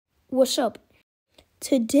What's up?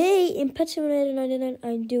 Today in Pet Simulator 99,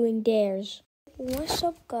 I'm doing dares. What's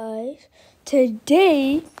up, guys?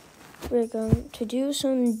 Today we're going to do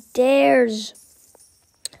some dares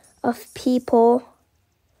of people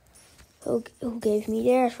who gave me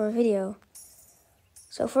dares for a video.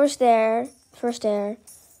 So first dare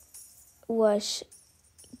was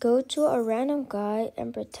go to a random guy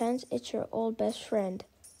and pretend it's your old best friend.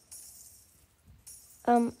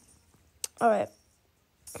 Alright.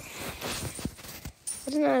 I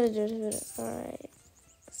don't know how to do this, but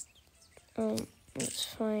alright. Let's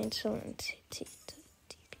find someone TP.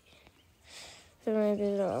 So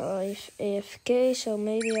maybe they're AFK, so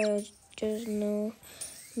maybe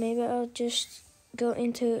I'll just go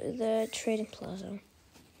into the trading plaza.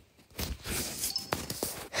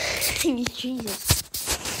 Jesus.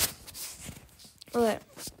 Okay.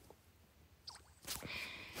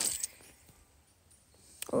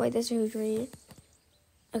 Oh wait, that's who's real.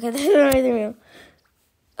 Okay, that's not anything real.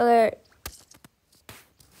 Okay.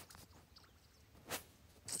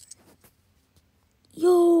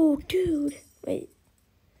 Yo, dude. Wait.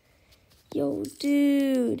 Yo,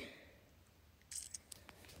 dude.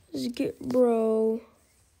 Let's get, bro.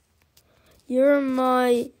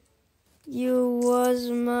 You was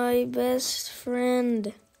my best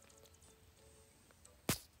friend.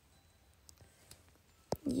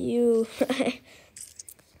 You.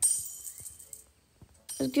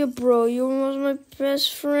 Let's get, bro. You was my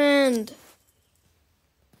best friend.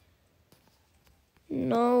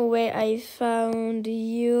 No way, I found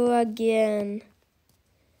you again.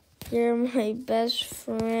 You're my best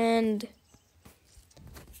friend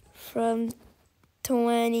from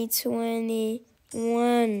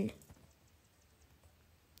 2021.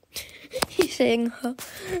 He's saying, huh?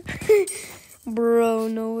 Bro,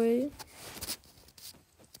 no way.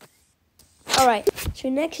 Alright, so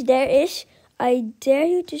next dare is, I dare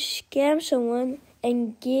you to scam someone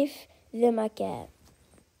and give them a cat.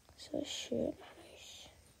 So should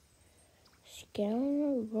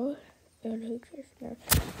scam what?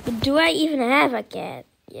 But do I even have a cat?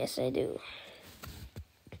 Yes, I do.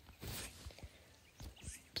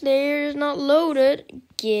 Player is not loaded.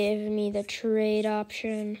 Give me the trade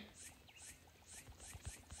option.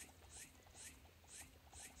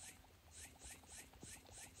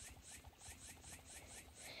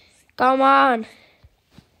 Come on.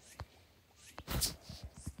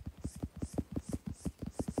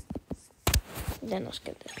 Then I'll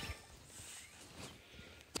skip this.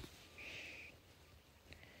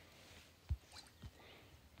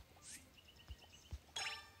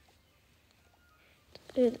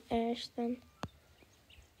 Do the ash then.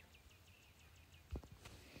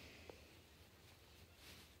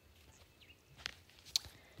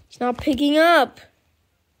 It's not picking up.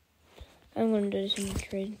 I'm gonna do this in the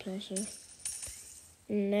trading plaza.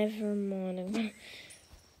 Never mind.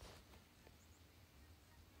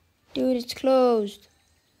 Dude, it's closed.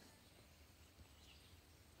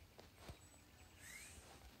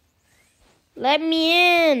 Let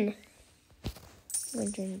me in. I'm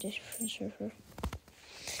gonna join a different server.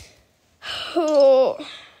 Oh.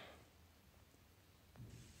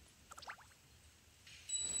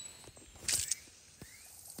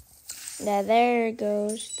 Now there it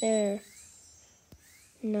goes. There.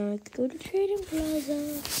 Now I can go to Trading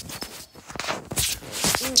Plaza.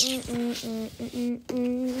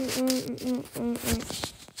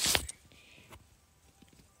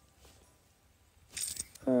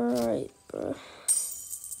 Alright, bro.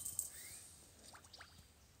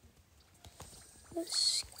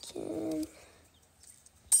 Let's scan.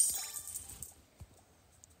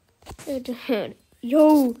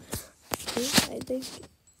 Yo! I think.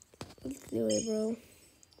 Let's do it, bro.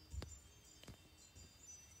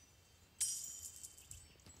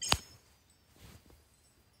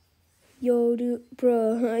 Yo, dude,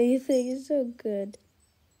 bro, you think it's so good?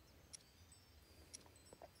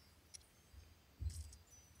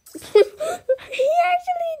 He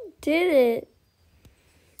actually did it.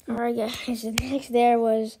 Alright, guys, the next there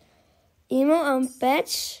was emote on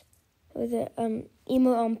pets with a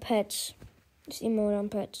emote on pets. Just emote on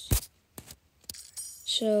pets.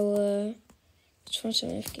 So let's find some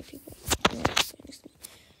AFK people.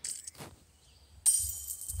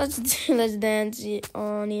 Let's dance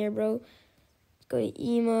on here, bro. Go to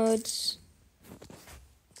emotes.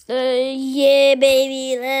 Yeah,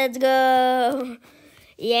 baby, let's go.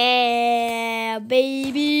 Yeah,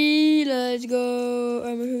 baby, let's go.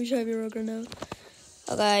 I'm a huge heavy rocker now.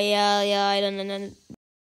 Okay, yeah, I don't know.